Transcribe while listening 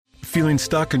Feeling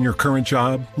stuck in your current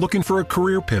job? Looking for a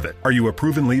career pivot? Are you a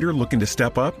proven leader looking to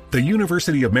step up? The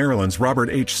University of Maryland's Robert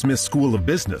H. Smith School of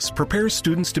Business prepares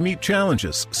students to meet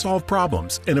challenges, solve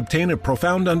problems, and obtain a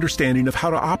profound understanding of how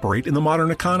to operate in the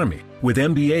modern economy. With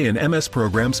MBA and MS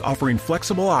programs offering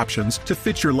flexible options to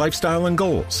fit your lifestyle and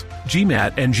goals.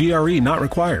 GMAT and GRE not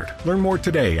required. Learn more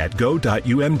today at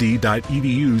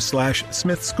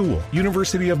go.umd.edu/Smith School.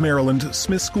 University of Maryland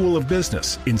Smith School of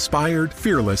Business. Inspired,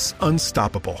 fearless,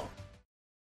 unstoppable.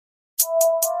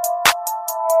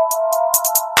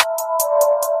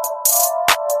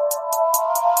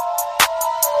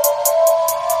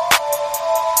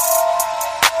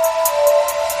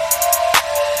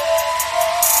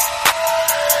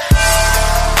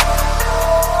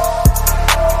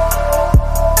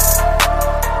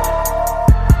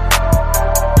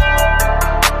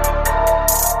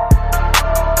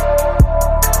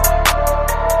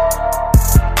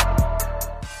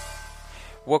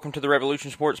 Welcome to the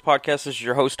Revolution Sports Podcast. This is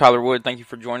your host, Tyler Wood. Thank you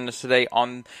for joining us today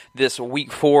on this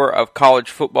week 4 of college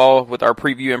football with our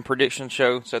preview and prediction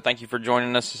show. So thank you for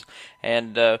joining us.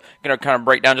 And going to kind of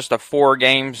break down just the 4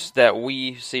 games that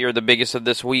we see are the biggest of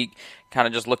this week, kind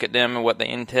of just look at them and what they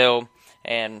entail,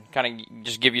 and kind of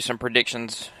just give you some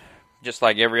predictions just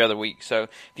like every other week. So if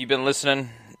you've been listening,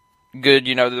 good,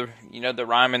 you know the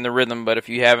rhyme and the rhythm, but if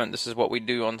you haven't, this is what we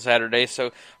do on Saturday,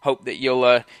 so hope that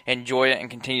you'll enjoy it and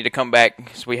continue to come back,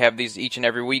 because we have these each and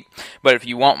every week. But if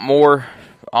you want more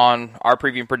on our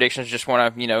preview predictions, just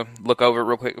want to look over it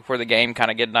real quick before the game,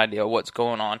 kind of get an idea of what's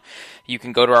going on, you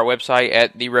can go to our website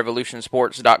at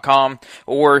therevolutionsports.com,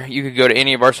 or you could go to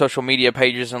any of our social media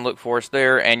pages and look for us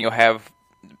there, and you'll have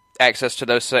access to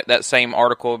that same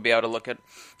article, be able to look at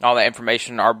all that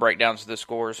information, our breakdowns of the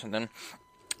scores. And then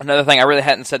another thing, I really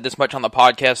hadn't said this much on the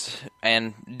podcast,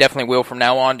 and definitely will from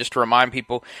now on, just to remind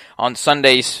people, on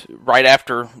Sundays, right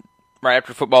after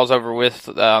football's over with,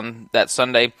 that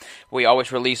Sunday, we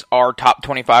always release our top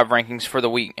 25 rankings for the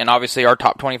week. And obviously our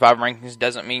top 25 rankings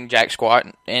doesn't mean jack squat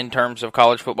in terms of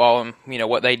college football and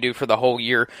what they do for the whole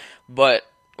year,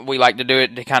 but we like to do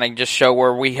it to kind of just show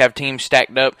where we have teams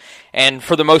stacked up. And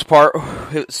for the most part,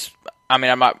 I'm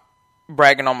not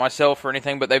bragging on myself or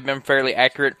anything, but they've been fairly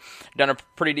accurate. Done a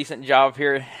pretty decent job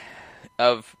here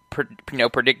of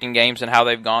predicting games and how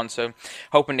they've gone. So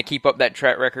hoping to keep up that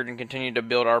track record and continue to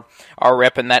build our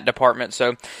rep in that department.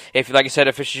 So if, like I said,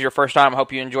 if this is your first time, I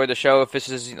hope you enjoy the show. If this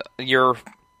is your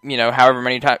however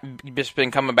many times you've just been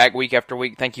coming back week after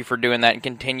week, thank you for doing that, and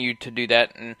continue to do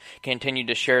that, and continue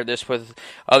to share this with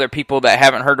other people that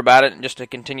haven't heard about it, and just to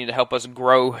continue to help us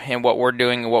grow in what we're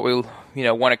doing and what we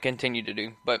want to continue to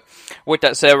do. But with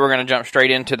that said, we're going to jump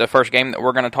straight into the first game that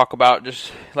we're going to talk about.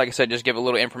 Just like I said, just give a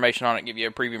little information on it, give you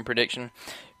a preview and prediction.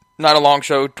 Not a long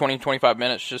show, 20-25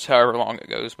 minutes, just however long it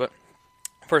goes. But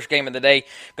first game of the day,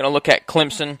 going to look at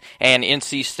Clemson and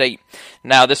NC State.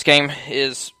 Now this game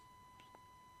is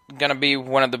going to be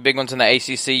one of the big ones in the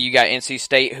ACC. You got NC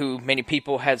State, who many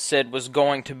people had said was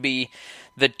going to be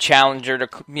the challenger to,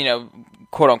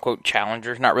 quote-unquote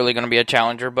challenger. Not really going to be a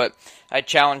challenger, but a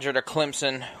challenger to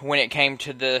Clemson when it came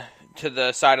to the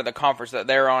side of the conference that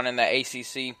they're on in the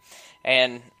ACC.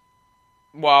 And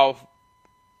while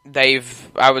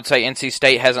I would say NC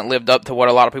State hasn't lived up to what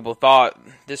a lot of people thought,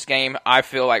 this game, I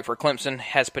feel like for Clemson,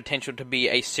 has potential to be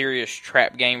a serious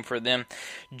trap game for them,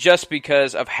 just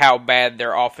because of how bad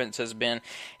their offense has been.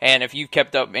 And if you've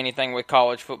kept up anything with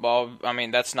college football,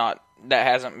 that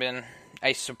hasn't been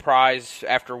a surprise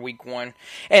after week 1.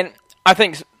 And I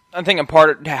think in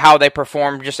part how they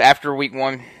performed just after week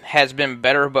 1 has been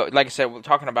better. But like I said,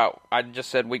 I just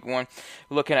said week 1,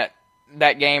 looking at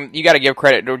that game, you got to give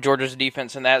credit to Georgia's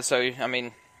defense in that. So,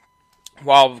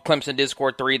 while Clemson did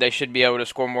score 3, they should be able to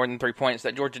score more than 3 points.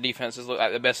 That Georgia defense is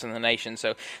like the best in the nation.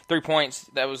 So 3 points,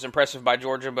 that was impressive by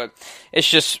Georgia. But it's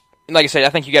just, like I said, I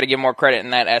think you got to give more credit in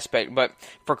that aspect. But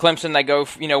for Clemson, they go,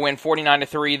 win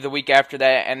 49-3 the week after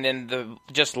that. And then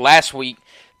just last week,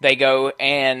 they go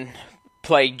and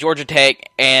play Georgia Tech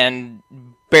and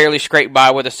barely scraped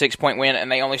by with a 6-point win.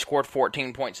 And they only scored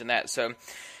 14 points in that. So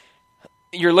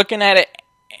you're looking at it,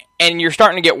 and you're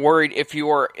starting to get worried if you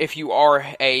are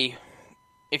a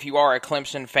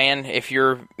Clemson fan, if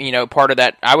you're part of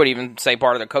that. I would even say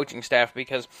part of the coaching staff,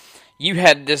 because you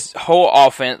had this whole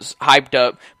offense hyped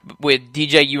up with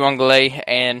DJ Uiagalelei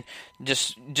and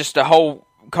just the whole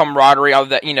camaraderie of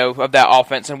that of that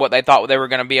offense and what they thought they were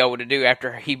going to be able to do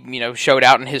after he showed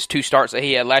out in his 2 starts that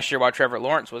he had last year while Trevor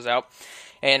Lawrence was out.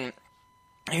 And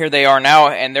here they are now,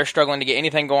 and they're struggling to get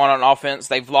anything going on offense.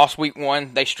 They've lost week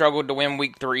 1. They struggled to win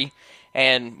week 3.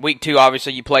 And week 2,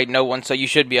 obviously, you played no one, so you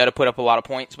should be able to put up a lot of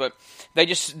points. But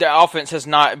their offense has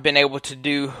not been able to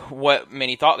do what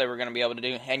many thought they were going to be able to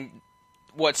do. And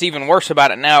what's even worse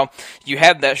about it now, you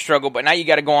have that struggle, but now you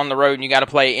got to go on the road and you got to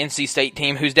play an NC State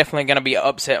team who's definitely going to be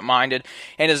upset minded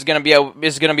and is going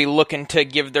to be looking to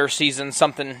give their season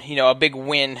something, a big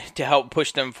win to help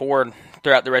push them forward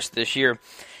throughout the rest of this year.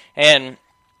 And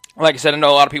like I said, I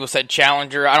know a lot of people said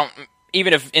challenger.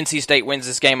 Even if NC State wins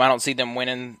this game, I don't see them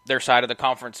winning their side of the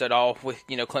conference at all with,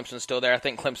 Clemson still there. I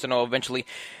think Clemson will eventually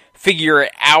figure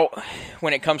it out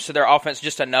when it comes to their offense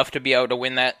just enough to be able to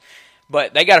win that.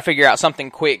 But they got to figure out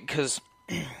something quick because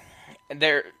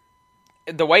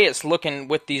the way it's looking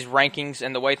with these rankings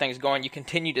and the way things going, you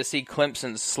continue to see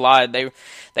Clemson slide.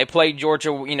 They played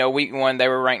Georgia, week 1, they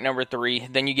were ranked number 3.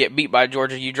 Then you get beat by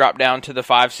Georgia, you drop down to the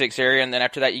 5-6 area, and then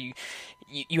after that you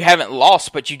haven't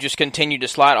lost, but you just continue to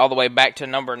slide all the way back to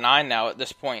number 9 now at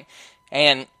this point.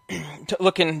 And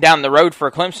looking down the road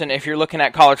for Clemson, if you're looking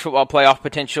at college football playoff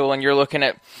potential and you're looking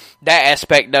at that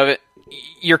aspect of it,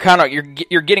 you're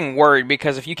getting worried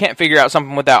because if you can't figure out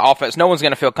something with that offense, no one's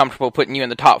going to feel comfortable putting you in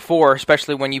the top 4,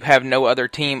 especially when you have no other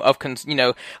team of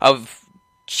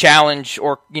challenge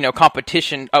or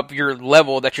competition of your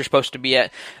level that you're supposed to be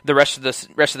at the rest of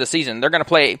the season. They're going to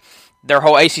play their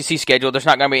whole ACC schedule. There's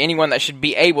not going to be anyone that should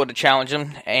be able to challenge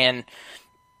them, and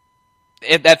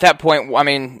at that point, I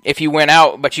mean, if you went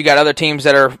out, but you got other teams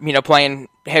that are playing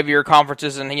heavier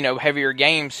conferences and heavier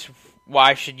games,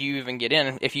 why should you even get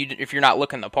in if you're not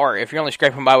looking the part? If you're only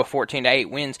scraping by with 14-8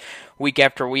 wins week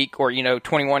after week, or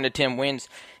 21-10 wins,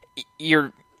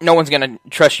 no one's going to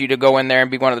trust you to go in there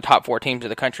and be one of the top 4 teams of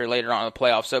the country later on in the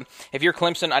playoffs. So if you're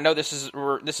Clemson, I know this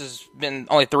has been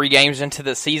only 3 games into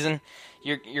the season.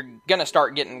 You're going to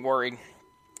start getting worried.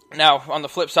 Now, on the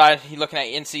flip side, you're looking at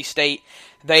NC State.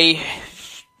 They,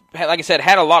 like I said,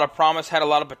 had a lot of promise, had a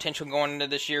lot of potential going into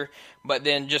this year, but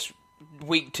then just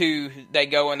week 2, they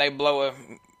go and they blow a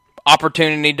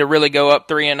opportunity to really go up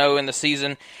 3-0 in the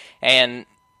season, and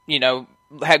go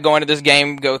into this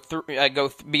game, be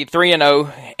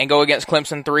 3-0 and go against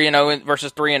Clemson 3-0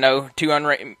 versus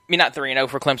 3-0, not 3-0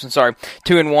 for Clemson, sorry,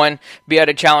 2-1, be able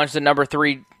to challenge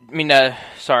the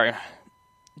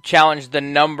challenge the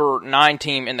number 9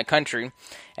 team in the country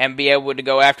and be able to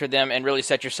go after them and really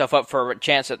set yourself up for a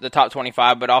chance at the top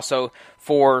 25, but also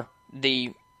for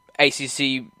the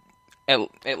ACC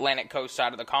Atlantic Coast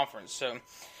side of the conference. So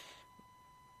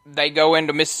they go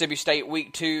into Mississippi State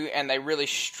week 2 and they really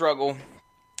struggle,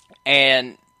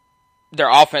 and their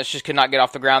offense just could not get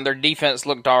off the ground. Their defense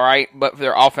looked all right, but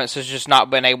their offense has just not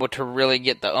been able to really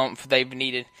get the oomph they've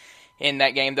needed in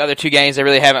that game. The other 2 games, they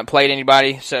really haven't played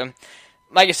anybody. So,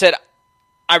 like I said,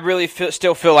 I really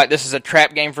still feel like this is a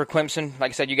trap game for Clemson.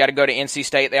 Like I said, you got to go to NC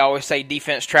State. They always say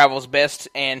defense travels best,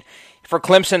 and for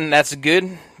Clemson, that's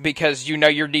good because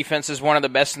your defense is one of the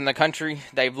best in the country.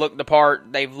 They've looked the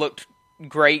part. They've looked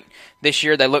great this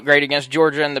year. They looked great against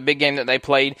Georgia in the big game that they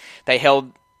played. They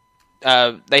held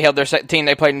their team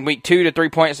they played in week 2 to 3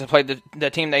 points. They played the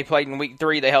team they played in week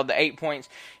 3. They held to 8 points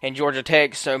in Georgia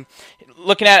Tech. So,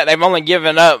 looking at it, they've only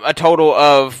given up a total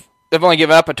of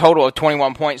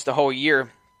 21 points the whole year.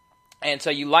 And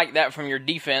so you like that from your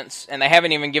defense, and they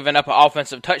haven't even given up an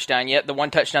offensive touchdown yet. The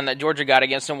one touchdown that Georgia got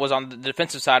against them was on the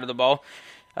defensive side of the ball.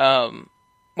 It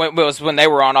was when they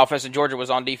were on offense and Georgia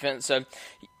was on defense. So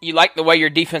you like the way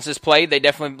your defense is played. They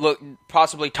definitely look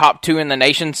possibly top 2 in the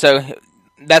nation. So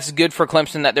that's good for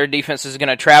Clemson that their defense is going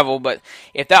to travel. But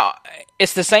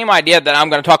it's the same idea that I'm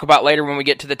going to talk about later when we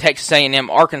get to the Texas A&M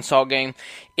Arkansas game.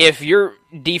 If your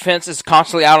defense is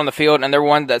constantly out on the field and they're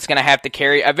one that's going to have to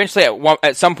carry, eventually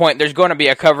at some point there's going to be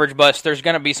a coverage bust. There's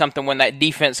going to be something when that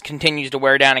defense continues to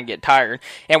wear down and get tired.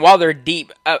 And while they're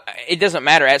deep, it doesn't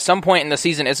matter. At some point in the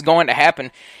season, it's going to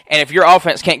happen. And if your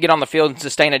offense can't get on the field and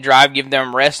sustain a drive, give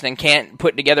them rest, and can't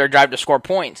put together a drive to score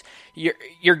points,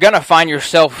 you're going to find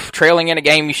yourself trailing in a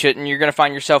game you shouldn't. You're going to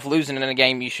find yourself losing in a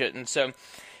game you shouldn't. So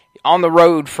on the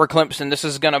road for Clemson, this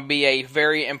is going to be a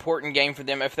very important game for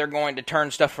them if they're going to turn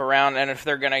stuff around and if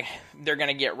they're going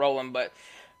to get rolling. But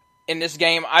in this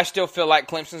game, I still feel like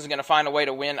Clemson's going to find a way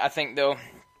to win. I think they'll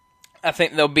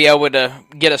be able to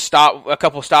get a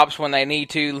couple stops when they need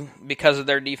to because of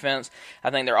their defense.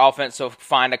 I think their offense will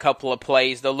find a couple of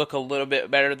plays. They'll look a little bit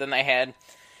better than they had.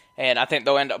 And I think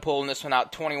they'll end up pulling this one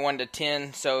out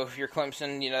 21-10. So if you're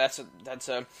Clemson, that's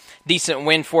a decent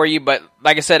win for you. But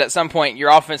like I said, at some point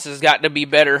your offense has got to be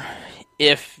better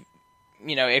if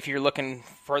you're looking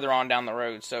further on down the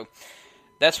road. So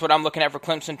that's what I'm looking at for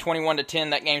Clemson,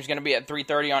 21-10. That game's going to be at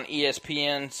 3:30 on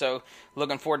ESPN. So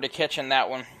looking forward to catching that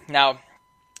one. Now,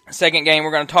 Second game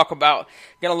we're going to talk about,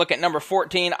 going to look at number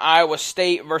 14, Iowa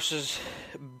State versus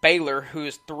Baylor, who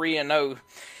is 3-0.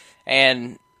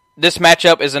 And this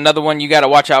matchup is another one you got to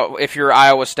watch out if you're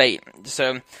Iowa State.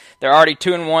 So they're already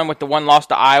 2-1 with the one loss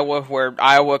to Iowa, where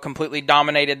Iowa completely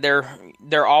dominated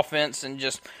their offense and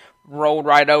just rolled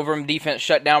right over them. Defense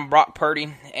shut down Brock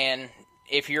Purdy, and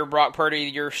if you're Brock Purdy,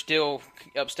 you're still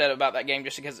upset about that game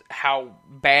just because how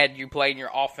bad you played and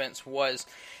your offense was,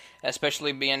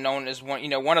 especially being known as one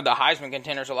of the Heisman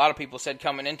contenders. A lot of people said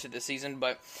coming into the season,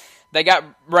 but they got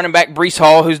running back Breece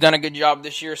Hall, who's done a good job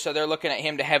this year, so they're looking at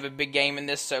him to have a big game in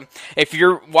this. So if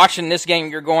you're watching this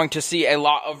game, you're going to see a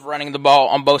lot of running the ball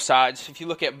on both sides. If you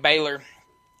look at Baylor,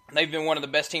 they've been one of the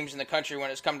best teams in the country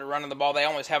when it's come to running the ball. They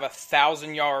almost have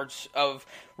 1,000 yards of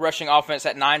rushing offense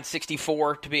at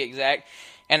 964 to be exact,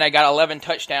 and they got 11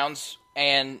 touchdowns,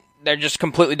 and they're just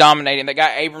completely dominating. They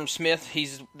got Abram Smith.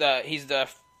 He's the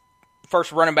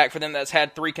first running back for them that's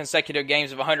had 3 consecutive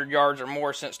games of 100 yards or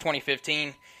more since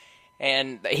 2015.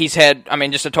 And he's had,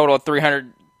 just a total of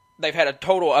 300. They've had a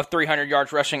total of 300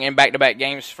 yards rushing in back-to-back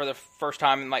games for the first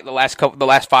time in like the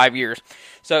last 5 years.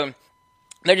 So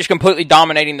they're just completely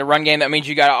dominating the run game. That means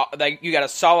you got a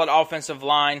solid offensive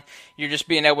line. You're just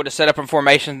being able to set up a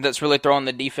formation that's really throwing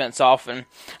the defense off. And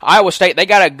Iowa State, they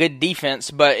got a good defense,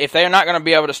 but if they're not going to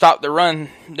be able to stop the run,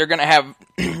 they're going to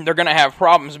have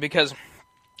problems, because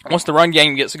once the run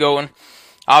game gets going,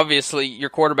 obviously your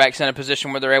quarterback's in a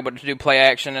position where they're able to do play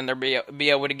action, and they'll be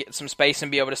able to get some space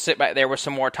and be able to sit back there with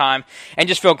some more time and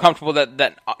just feel comfortable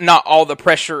that not all the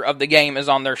pressure of the game is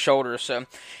on their shoulders. So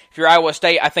if you're Iowa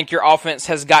State, I think your offense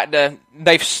has got to.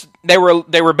 They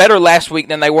were better last week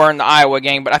than they were in the Iowa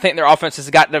game, but I think their offense has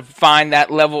got to find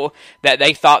that level that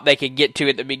they thought they could get to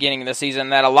at the beginning of the season,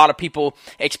 that a lot of people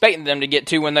expected them to get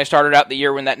to when they started out the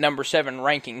year with that number 7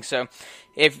 ranking. So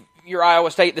if you're Iowa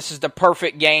State, this is the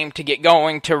perfect game to get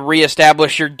going, to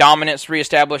reestablish your dominance,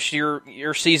 reestablish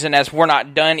your season as we're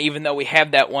not done, even though we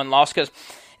have that one loss, because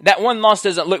that one loss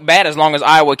doesn't look bad as long as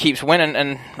Iowa keeps winning.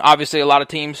 And obviously a lot of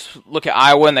teams look at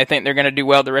Iowa and they think they're going to do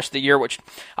well the rest of the year, which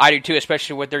I do too,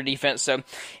 especially with their defense. So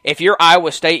if you're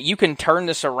Iowa State, you can turn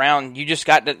this around. You just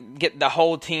got to get the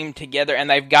whole team together, and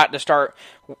they've got to start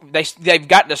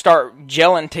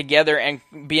gelling together and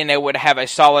being able to have a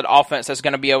solid offense that's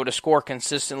going to be able to score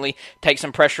consistently, take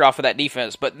some pressure off of that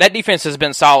defense. But that defense has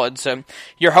been solid, so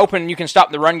you're hoping you can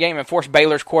stop the run game and force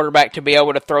Baylor's quarterback to be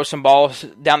able to throw some balls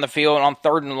down the field on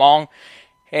 3rd and long.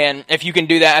 And if you can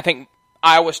do that, I think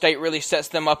Iowa State really sets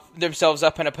themselves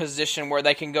up in a position where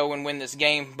they can go and win this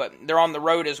game. But they're on the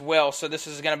road as well, so this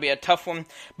is going to be a tough one.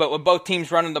 But with both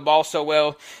teams running the ball so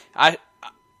well,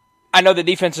 I know the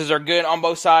defenses are good on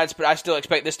both sides, but I still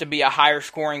expect this to be a higher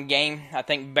scoring game. I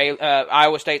think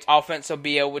Iowa State's offense will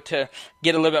be able to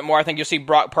get a little bit more. I think you'll see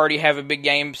Brock Purdy have a big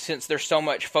game since there's so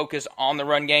much focus on the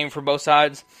run game for both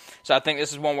sides. So I think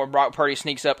this is one where Brock Purdy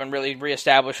sneaks up and really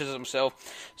reestablishes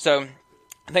himself. So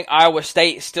I think Iowa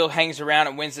State still hangs around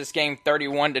and wins this game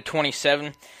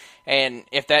 31-27. And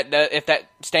if that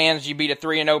stands, you beat a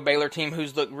 3-0 Baylor team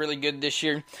who's looked really good this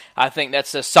year. I think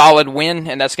that's a solid win,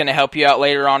 and that's going to help you out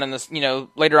later on in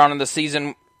the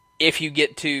season if you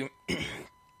get to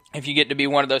be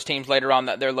one of those teams later on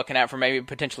that they're looking at for maybe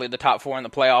potentially the top 4 in the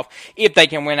playoff, if they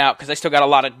can win out, because they still got a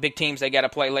lot of big teams they got to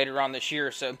play later on this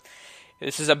year. So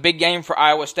this is a big game for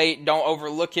Iowa State. Don't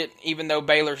overlook it. Even though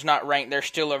Baylor's not ranked, they're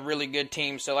still a really good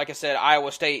team. So like I said,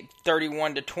 Iowa State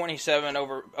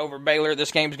 31-27 over Baylor.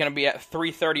 This game's going to be at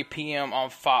 3:30 p.m.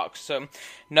 on Fox. So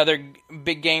another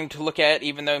big game to look at,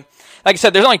 even though, like I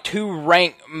said, there's only 2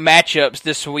 ranked matchups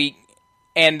this week,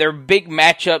 and they're big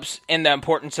matchups in the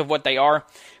importance of what they are.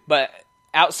 But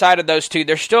outside of those 2,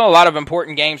 there's still a lot of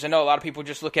important games. I know a lot of people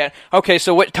just look at, okay,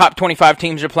 so what top 25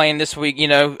 teams are playing this week,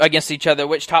 against each other,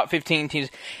 which top 15 teams,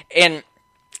 and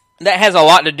that has a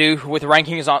lot to do with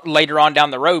rankings later on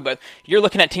down the road. But you're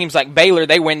looking at teams like Baylor,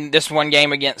 they win this one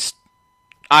game against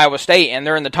Iowa State, and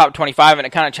they're in the top 25, and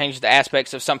it kind of changes the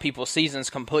aspects of some people's seasons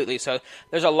completely. So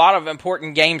there's a lot of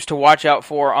important games to watch out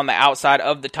for on the outside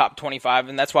of the top 25,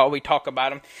 and that's why we talk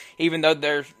about them, even though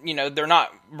they're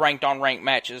not ranked on ranked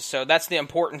matches. So that's the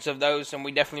importance of those, and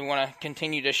we definitely want to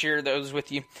continue to share those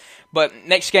with you. But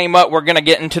next game up, we're going to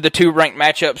get into the 2 ranked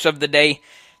matchups of the day.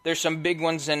 There's some big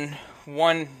ones, and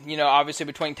one, obviously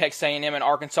between Texas A&M and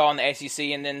Arkansas in the SEC,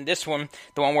 and then this one,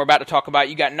 the one we're about to talk about,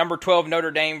 you got number 12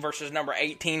 Notre Dame versus number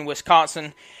 18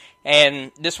 Wisconsin,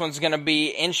 and this one's going to be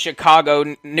in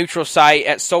Chicago, neutral site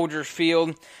at Soldier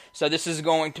Field. So this is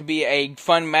going to be a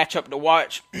fun matchup to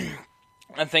watch.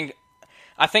 I think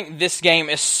this game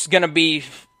is going to be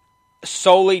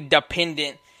solely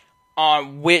dependent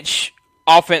on which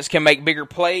offense can make bigger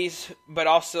plays, but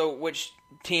also which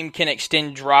team can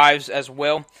extend drives as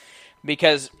well,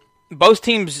 because both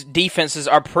teams' defenses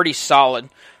are pretty solid,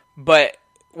 but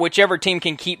whichever team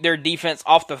can keep their defense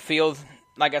off the field,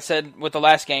 like I said with the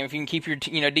last game, if you can keep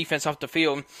your defense off the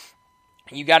field,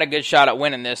 you got a good shot at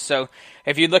winning this. So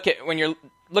if you look at, when you're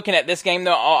looking at this game,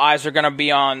 though, all eyes are going to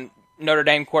be on Notre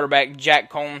Dame quarterback Jack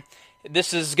Coan.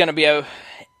 This is going to be a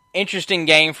interesting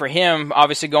game for him,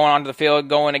 obviously going onto the field,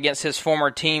 going against his former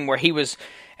team where he was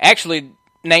actually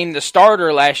named the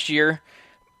starter last year,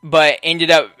 but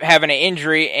ended up having an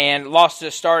injury and lost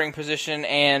his starting position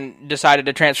and decided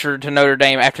to transfer to Notre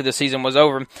Dame after the season was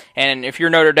over. And if you're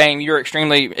Notre Dame, you're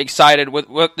extremely excited with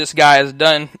what this guy has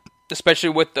done, especially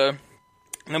with the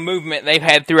movement they've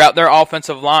had throughout their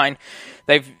offensive line.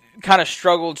 They've kind of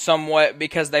struggled somewhat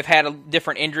because they've had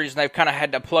different injuries and they've kind of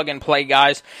had to plug and play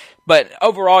guys. But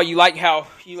overall, you've liked how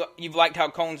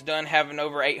Coan's done, having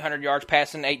over 800 yards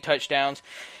passing, 8 touchdowns.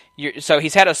 So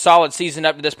he's had a solid season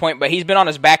up to this point, but he's been on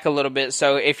his back a little bit.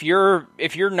 So if you're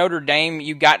Notre Dame,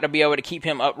 you got to be able to keep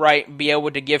him upright, be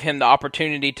able to give him the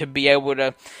opportunity to be able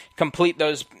to complete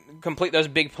those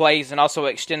big plays and also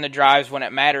extend the drives when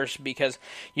it matters, because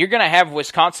you're going to have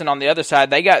Wisconsin on the other side.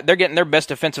 They're getting their best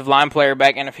defensive line player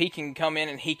back, and if he can come in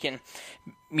and he can,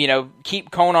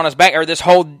 keep Coan on his back, or this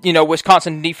whole,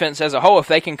 Wisconsin defense as a whole, if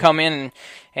they can come in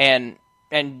and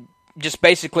just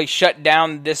basically shut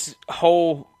down this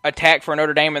whole attack for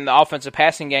Notre Dame in the offensive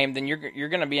passing game, then you're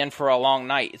going to be in for a long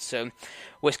night. So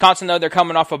Wisconsin, though, they're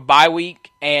coming off a bye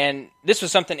week, and this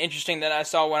was something interesting that I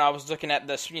saw when I was looking at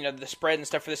this, the spread and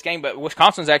stuff for this game. But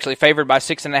Wisconsin's actually favored by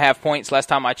 6.5 points last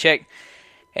time I checked,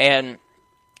 and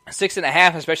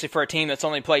 6.5, especially for a team that's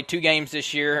only played 2 games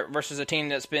this year versus a team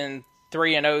that's been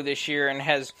 3-0 this year and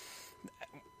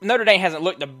Notre Dame hasn't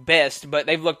looked the best, but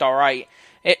they've looked all right.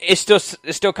 It's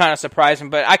still kind of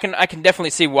surprising, but I can definitely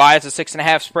see why it's a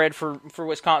 6.5 spread for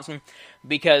Wisconsin,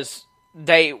 because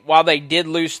while they did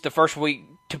lose the first week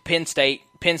to Penn State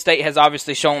has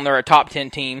obviously shown they're a top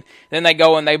 10 team. Then they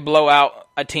go and they blow out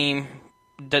a team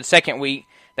the second week.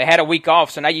 They had a week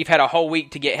off, so now you've had a whole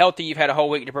week to get healthy. You've had a whole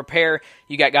week to prepare.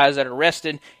 You got guys that are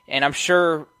rested, and I'm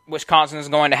sure Wisconsin is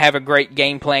going to have a great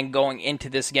game plan going into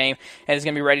this game, and is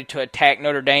going to be ready to attack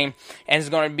Notre Dame, and is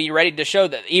going to be ready to show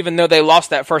that even though they lost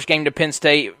that first game to Penn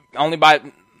State only by,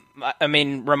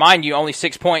 remind you, only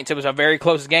 6 points. It was a very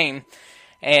close game,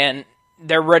 and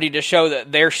they're ready to show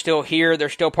that they're still here. They're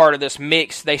still part of this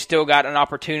mix. They still got an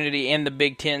opportunity in the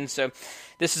Big Ten. So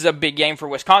this is a big game for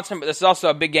Wisconsin, but this is also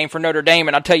a big game for Notre Dame,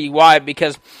 and I'll tell you why.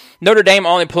 Because Notre Dame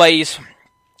only plays,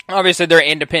 obviously they're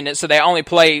independent, so they only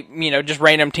play, just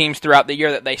random teams throughout the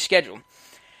year that they schedule.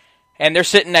 And they're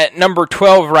sitting at number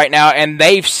 12 right now, and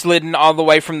they've slidden all the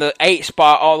way from the 8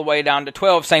 spot all the way down to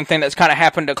 12. Same thing that's kind of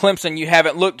happened to Clemson. You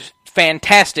haven't looked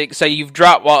fantastic, so you've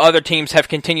dropped while other teams have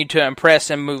continued to impress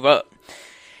and move up.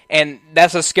 And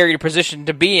that's a scary position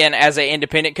to be in as an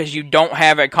independent, because you don't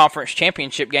have a conference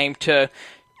championship game to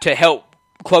help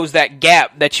close that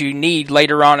gap that you need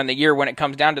later on in the year when it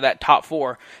comes down to that top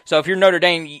 4. So if you're Notre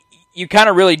Dame, you kind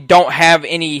of really don't have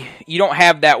you don't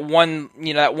have that one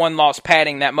loss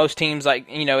padding that most teams like,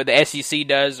 the SEC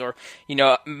does, or,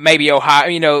 maybe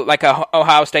Ohio, like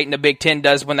Ohio State and the Big Ten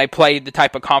does when they play the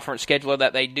type of conference schedule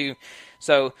that they do.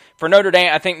 So for Notre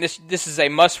Dame, I think this is a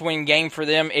must-win game for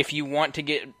them if you want to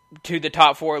get to the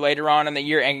top 4 later on in the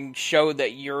year and show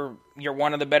that you're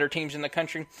one of the better teams in the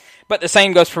country. But the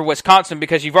same goes for Wisconsin,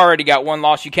 because you've already got one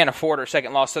loss. You can't afford a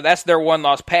second loss. So that's their one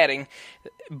loss padding.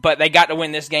 But they got to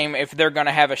win this game if they're going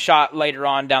to have a shot later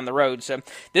on down the road. So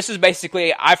this is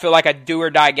basically, I feel like, a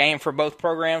do-or-die game for both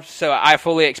programs. So I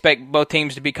fully expect both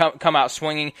teams to come out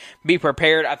swinging, be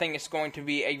prepared. I think it's going to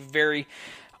be a very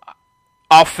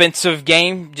offensive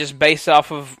game, just based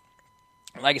off of,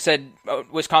 like I said,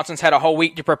 Wisconsin's had a whole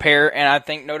week to prepare, and I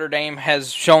think Notre Dame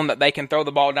has shown that they can throw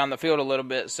the ball down the field a little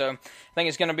bit. So I think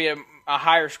it's going to be a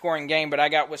higher scoring game, but I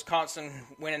got Wisconsin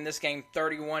winning this game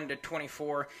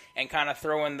 31-24 and kind of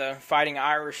throwing the Fighting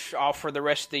Irish off for the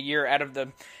rest of the year out of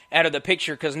the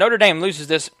picture, because Notre Dame loses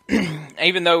this,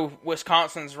 even though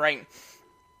Wisconsin's ranked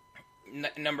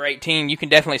number 18, you can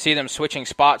definitely see them switching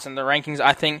spots in the rankings,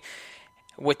 I think,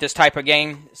 with this type of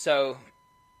game. So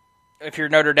if you're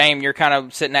Notre Dame, you're kind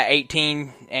of sitting at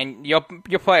 18, and you'll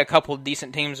play a couple of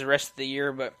decent teams the rest of the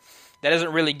year, but that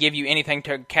doesn't really give you anything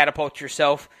to catapult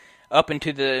yourself up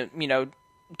into the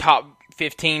top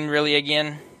 15 really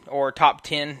again, or top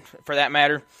 10 for that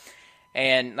matter.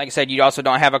 And like I said, you also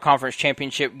don't have a conference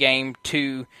championship game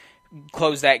to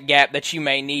close that gap that you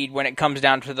may need when it comes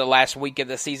down to the last week of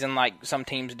the season like some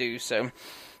teams do. So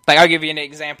like, I'll give you an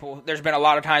example. There's been a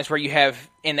lot of times where you have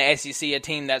in the SEC a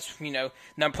team that's,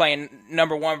 playing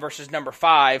number 1 versus number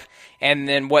 5, and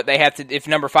then what they have to, if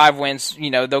number 5 wins,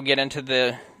 they'll get into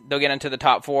the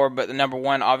top 4, but the number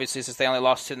 1, obviously, since they only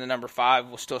lost to the number 5,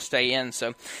 will still stay in.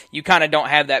 So you kind of don't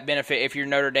have that benefit if you're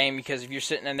Notre Dame, because if you're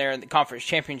sitting in there in the conference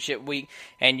championship week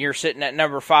and you're sitting at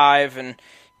number 5 and,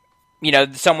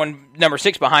 someone number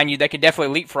 6 behind you, they could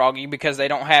definitely leapfrog you because they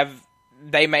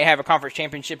may have a conference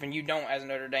championship and you don't as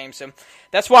Notre Dame. So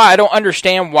that's why I don't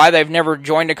understand why they've never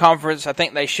joined a conference. I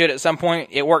think they should at some point.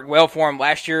 It worked well for them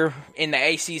last year in the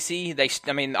ACC.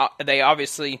 They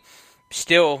obviously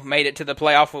still made it to the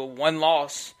playoff with 1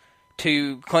 loss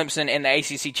to Clemson in the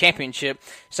ACC championship.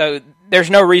 So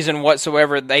there's no reason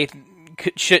whatsoever they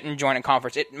shouldn't join a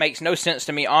conference. It makes no sense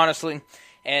to me, honestly.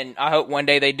 And I hope one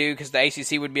day they do, because the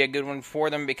ACC would be a good one for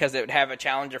them, because it would have a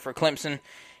challenger for Clemson.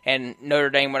 And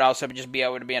Notre Dame would also just be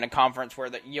able to be in a conference where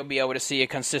you'll be able to see a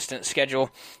consistent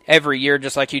schedule every year,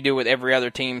 just like you do with every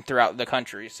other team throughout the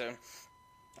country. So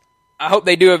I hope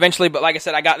they do eventually, but like I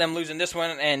said, I got them losing this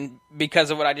one, and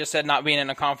because of what I just said, not being in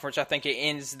a conference, I think it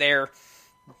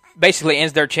basically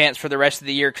ends their chance for the rest of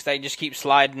the year, because they just keep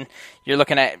sliding. You're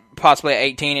looking at possibly at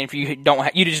 18, and if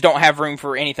you just don't have room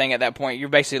for anything at that point.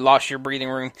 You've basically lost your breathing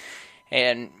room,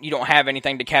 and you don't have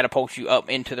anything to catapult you up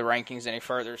into the rankings any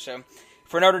further. So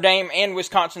for Notre Dame and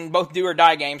Wisconsin, both do or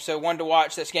die games, so one to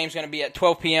watch. This game's going to be at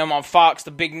 12 p.m. on Fox,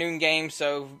 the big noon game,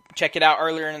 so check it out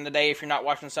earlier in the day if you're not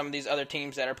watching some of these other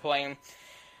teams that are playing.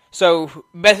 So,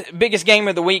 biggest game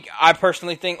of the week, I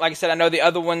personally think, like I said, I know the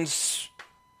other one's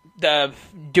the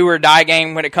do or die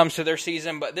game when it comes to their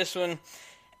season, but this one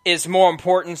is more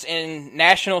importance in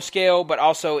national scale, but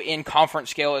also in conference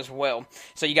scale as well.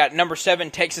 So you got number 7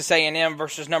 Texas A&M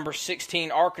versus number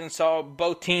 16 Arkansas.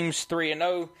 Both teams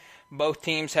 3-0. Both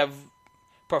teams have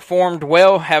performed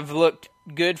well, have looked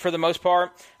good for the most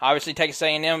part. Obviously, Texas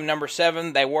A&M, number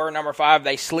 7. They were number 5.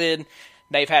 They slid.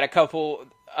 They've had a couple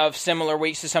of similar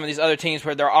weeks to some of these other teams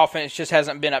where their offense just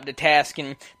hasn't been up to task,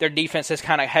 and their defense has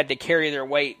kind of had to carry their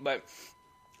weight. But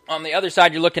on the other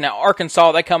side, you're looking at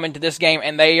Arkansas. They come into this game,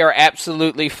 and they are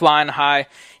absolutely flying high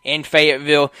in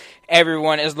Fayetteville.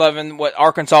 Everyone is loving what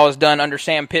Arkansas has done under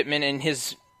Sam Pittman and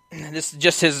this is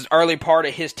just his early part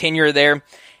of his tenure there.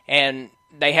 And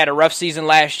they had a rough season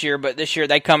last year, but this year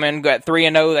they come in, got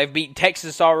 3-0. They've beaten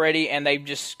Texas already, and they've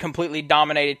just completely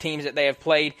dominated teams that they have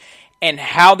played. And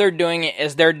how they're doing it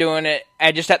is they're doing it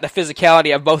just at the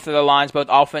physicality of both of the lines, both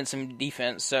offense and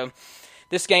defense. So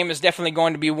this game is definitely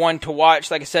going to be one to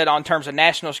watch, like I said, on terms of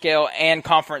national scale and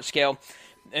conference scale.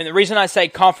 And the reason I say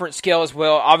conference scale as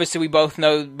well, obviously we both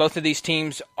know both of these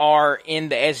teams are in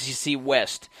the SEC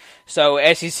West. So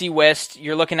SEC West,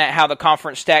 you're looking at how the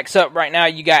conference stacks up right now.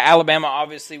 You got Alabama,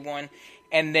 obviously one,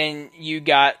 and then you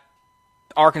got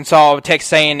Arkansas,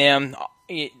 Texas A&M,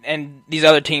 and these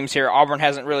other teams here. Auburn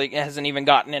hasn't even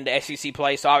gotten into SEC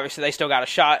play, so obviously they still got a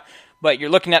shot. But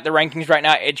you're looking at the rankings right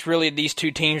now, it's really these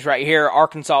two teams right here,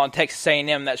 Arkansas and Texas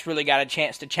A&M, that's really got a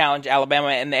chance to challenge Alabama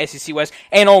in the SEC West.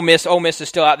 And Ole Miss. Ole Miss is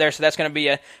still out there, so that's going to be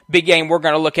a big game we're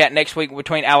going to look at next week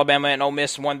between Alabama and Ole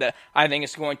Miss, one that I think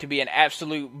is going to be an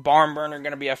absolute barn burner,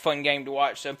 going to be a fun game to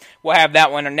watch. So we'll have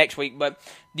that one next week. But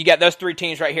you got those three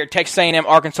teams right here, Texas A&M,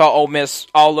 Arkansas, Ole Miss,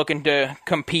 all looking to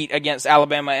compete against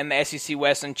Alabama in the SEC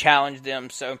West and challenge them.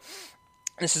 So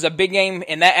this is a big game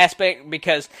in that aspect,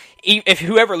 because if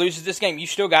whoever loses this game, you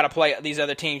still got to play these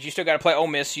other teams. You still got to play Ole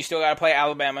Miss. You still got to play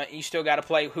Alabama. You still got to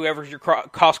play whoever's your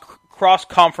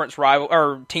cross-conference rival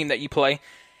or team that you play.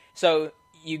 So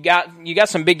you got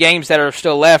some big games that are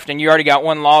still left, and you already got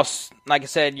one loss. Like I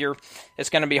said,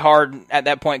 it's going to be hard at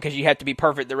that point because you have to be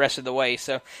perfect the rest of the way.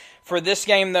 So for this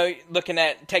game, though, looking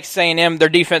at Texas A&M, their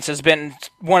defense has been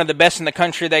one of the best in the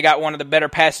country. They got one of the better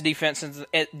pass defenses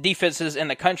in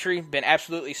the country, been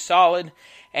absolutely solid,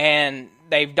 and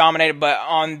they've dominated. But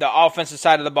on the offensive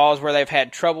side of the ball is where they've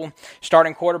had trouble.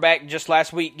 Starting quarterback just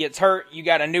last week gets hurt. You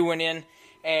got a new one in,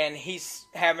 and he's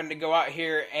having to go out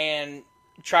here and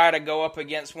try to go up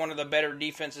against one of the better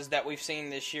defenses that we've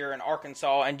seen this year in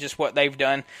Arkansas, and just what they've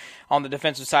done on the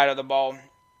defensive side of the ball.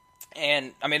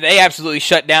 And, I mean, they absolutely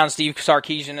shut down Steve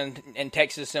Sarkisian in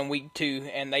Texas in week 2,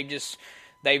 and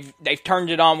they've turned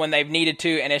it on when they've needed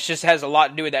to, and it just has a lot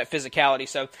to do with that physicality.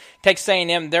 So Texas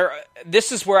A&M,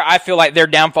 this is where I feel like their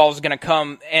downfall is going to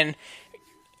come, and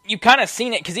you've kind of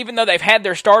seen it, because even though they've had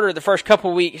their starter the first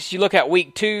couple weeks, you look at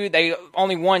week 2, they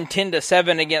only won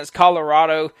 10-7 against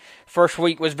Colorado. First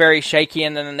week was very shaky,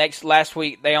 and then last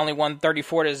week they only won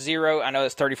 34-0. I know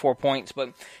that's 34 points,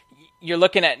 but you're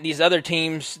looking at these other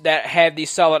teams that have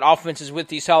these solid offenses with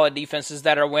these solid defenses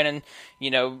that are winning,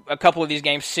 a couple of these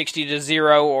games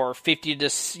 60-0 or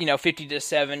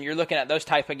 50-7. You're looking at those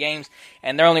type of games,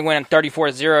 and they're only winning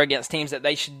 34-0 against teams that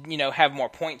they should, have more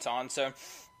points on. So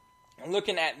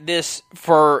looking at this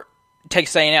for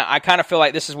Texas A&M, I kind of feel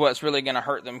like this is what's really going to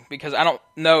hurt them, because I don't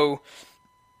know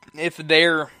if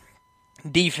their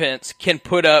defense can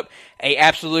put up a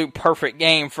absolute perfect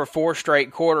game for 4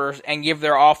 straight quarters and give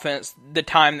their offense the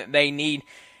time that they need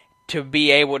to be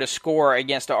able to score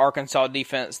against an Arkansas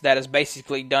defense that has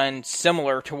basically done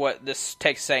similar to what this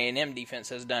Texas A&M defense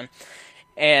has done.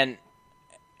 And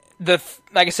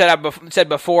like I said, said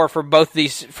before, for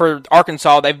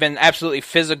Arkansas, they've been absolutely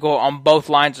physical on both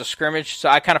lines of scrimmage. So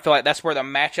I kind of feel like that's where the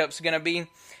matchup's going to be.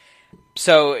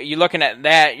 So you're looking at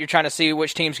that. You're trying to see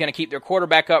which team's going to keep their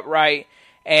quarterback upright.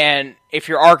 And if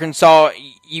you're Arkansas,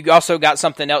 you also got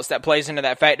something else that plays into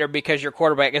that factor, because your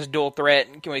quarterback is dual threat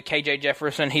with KJ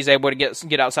Jefferson. He's able to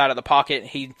get outside of the pocket.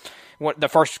 He the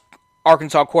first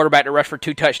Arkansas quarterback to rush for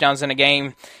 2 touchdowns in a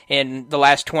game in the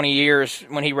last 20 years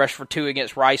when he rushed for 2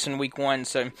 against Rice in week 1.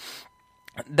 So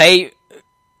I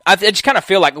just kind of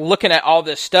feel like, looking at all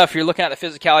this stuff, you're looking at the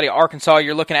physicality of Arkansas,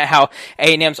 you're looking at how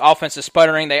A&M's offense is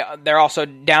sputtering. They're also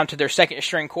down to their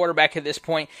second-string quarterback at this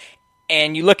point.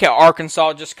 And you look at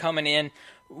Arkansas just coming in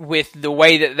with the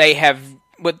way that they have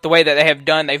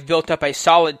done. They've built up a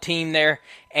solid team there,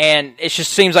 and it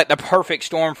just seems like the perfect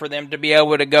storm for them to be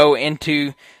able to go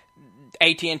into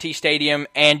AT&T Stadium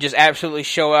and just absolutely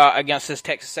show out against this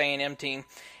Texas A&M team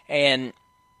and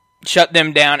shut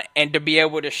them down, and to be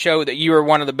able to show that you are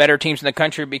one of the better teams in the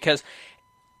country. Because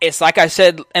it's like I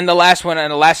said in the last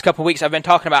couple of weeks I've been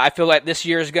talking about, I feel like this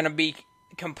year is going to be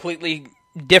completely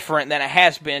different than it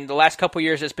has been. The last couple of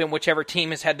years it's been whichever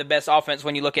team has had the best offense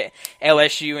when you look at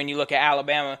LSU and you look at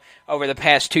Alabama over the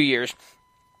past 2 years.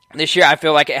 This year, I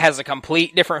feel like it has a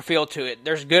complete different feel to it.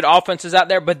 There's good offenses out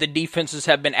there, but the defenses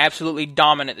have been absolutely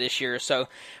dominant this year. So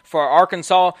for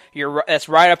Arkansas, that's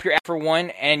right up your alley for one,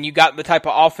 and you got the type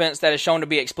of offense that is shown to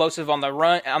be explosive on the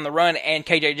run, and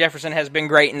KJ Jefferson has been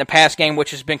great in the pass game,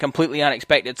 which has been completely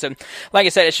unexpected. So, like I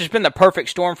said, it's just been the perfect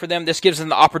storm for them. This gives them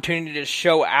the opportunity to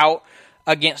show out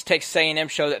against Texas A&M,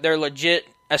 show that they're legit,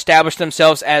 establish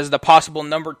themselves as the possible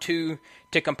number 2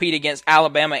 to compete against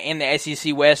Alabama in the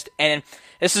SEC West. And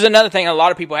this is another thing a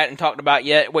lot of people hadn't talked about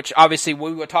yet, which obviously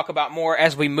we will talk about more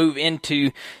as we move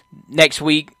into next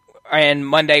week and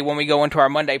Monday when we go into our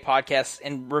Monday podcast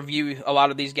and review a lot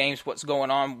of these games, what's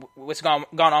gone on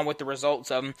with the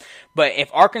results of them. But if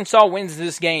Arkansas wins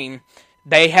this game,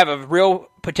 they have a real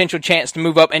potential chance to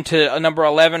move up into a number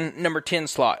 11, number 10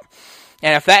 slot.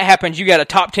 And if that happens, you got a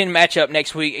top 10 matchup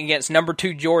next week against number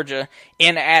 2 Georgia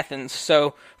in Athens.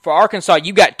 So for Arkansas,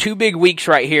 you got 2 big weeks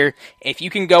right here. If you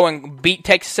can go and beat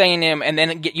Texas A&M and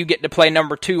then you get to play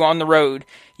number 2 on the road,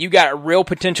 you got a real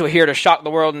potential here to shock the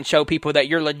world and show people that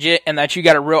you're legit and that you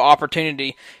got a real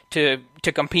opportunity to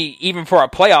compete even for a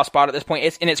playoff spot at this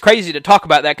point. It's crazy to talk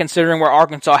about that considering where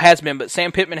Arkansas has been, but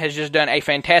Sam Pittman has just done a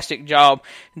fantastic job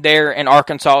there in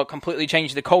Arkansas, completely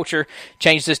changed the culture,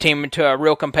 changed this team into a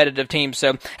real competitive team.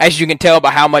 So as you can tell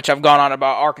by how much I've gone on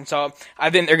about Arkansas,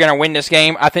 I think they're going to win this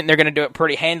game. I think they're going to do it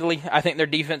pretty handily. I think their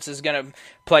defense is going to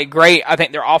play great. I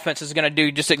think their offense is going to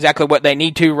do just exactly what they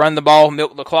need to, run the ball,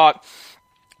 milk the clock,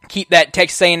 keep that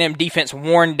Texas A&M defense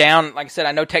worn down. Like I said,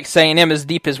 I know Texas A&M is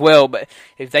deep as well, but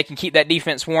if they can keep that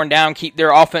defense worn down, keep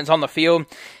their offense on the field,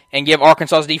 and give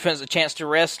Arkansas's defense a chance to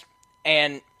rest.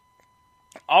 And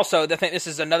also, I think this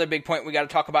is another big point we got to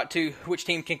talk about too. Which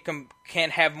team can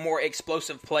have more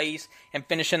explosive plays and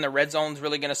finish in the red zone is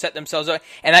really going to set themselves up,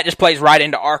 and that just plays right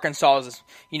into Arkansas's,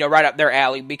 right up their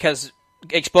alley, because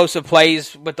explosive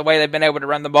plays with the way they've been able to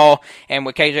run the ball, and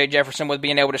with KJ Jefferson with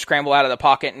being able to scramble out of the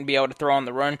pocket and be able to throw on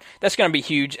the run, that's going to be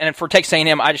huge. And for Texas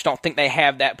A&M, I just don't think they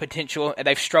have that potential.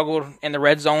 They've struggled in the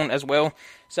red zone as well.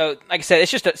 So, like I said,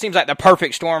 it seems like the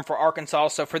perfect storm for Arkansas.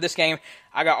 So for this game,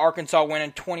 I got Arkansas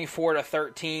winning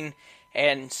 24-13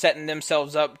 and setting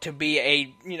themselves up to be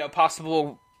a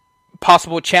possible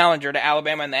challenger to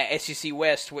Alabama in the SEC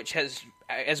West, which has,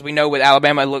 as we know, with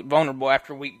Alabama, looked vulnerable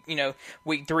after week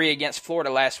 3 against Florida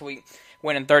last week,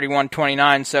 winning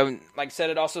 31-29. So, like I said,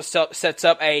 it also sets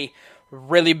up a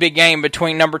really big game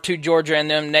between number 2 Georgia and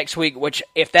them next week, which,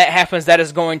 if that happens, that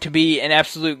is going to be an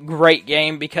absolute great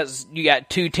game, because you got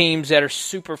 2 teams that are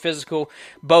super physical,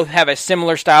 both have a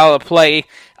similar style of play.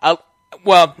 A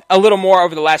little more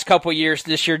over the last couple of years.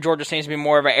 This year, Georgia seems to be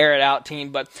more of an air-it-out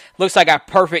team, but looks like a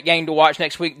perfect game to watch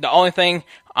next week. The only thing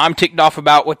I'm ticked off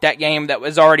about with that game that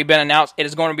has already been announced, it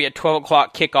is going to be a 12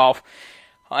 o'clock kickoff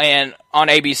and on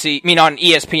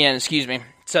ESPN, excuse me.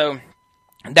 So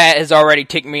that has already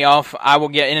ticked me off. I will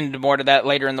get into more to that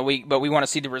later in the week, but we want to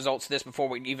see the results of this before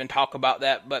we even talk about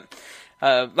that. But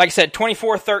like I said,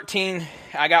 24-13,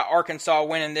 I got Arkansas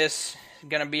winning this. It's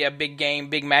going to be a big game,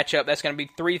 big matchup. That's going to be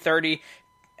 3:30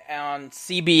 on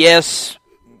CBS,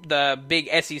 the big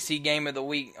SEC game of the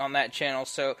week on that channel.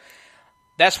 So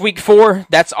that's week 4.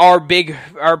 That's our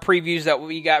previews that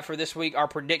we got for this week, our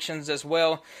predictions as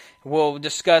well. We'll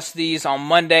discuss these on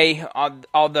Monday,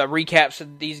 all the recaps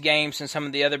of these games and some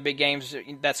of the other big games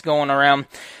that's going around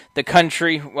the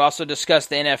country. We'll also discuss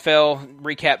the NFL,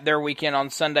 recap their weekend on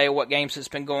Sunday, what games has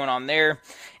been going on there.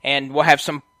 And we'll have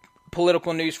some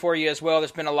political news for you as well.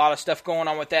 There's been a lot of stuff going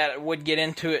on with that. I would get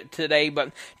into it today,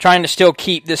 but trying to still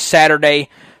keep this Saturday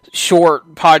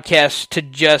short podcast to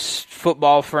just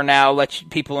football for now, let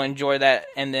people enjoy that.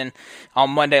 And then on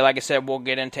Monday, like I said, we'll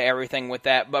get into everything with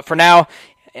that. But for now,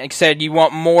 like I said, you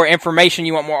want more information,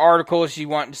 you want more articles, you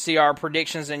want to see our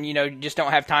predictions, and you just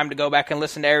don't have time to go back and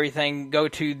listen to everything. Go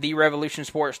to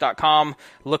therevolutionsports.com,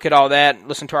 look at all that,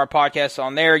 listen to our podcasts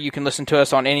on there. You can listen to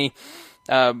us on any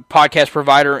podcast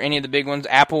provider, any of the big ones,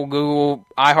 Apple, Google,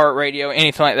 iHeartRadio,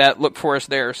 anything like that. Look for us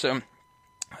there. So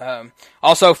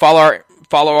also follow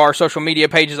our social media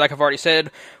pages. Like I've already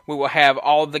said, we will have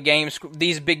all of the games,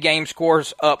 these big game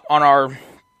scores up on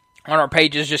our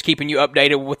pages, just keeping you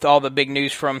updated with all the big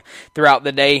news from throughout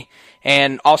the day.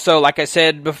 And also, like I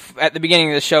said at the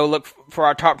beginning of the show, look for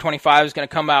our top 25 is going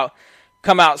to come out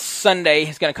Sunday.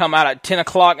 It's going to come out at 10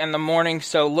 o'clock in the morning,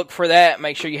 so look for that.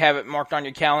 Make sure you have it marked on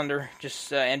your calendar.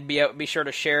 Just and be sure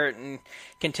to share it and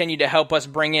continue to help us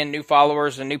bring in new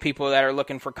followers and new people that are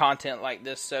looking for content like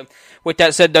this. So with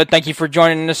that said, though, thank you for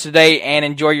joining us today, and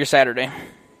enjoy your Saturday.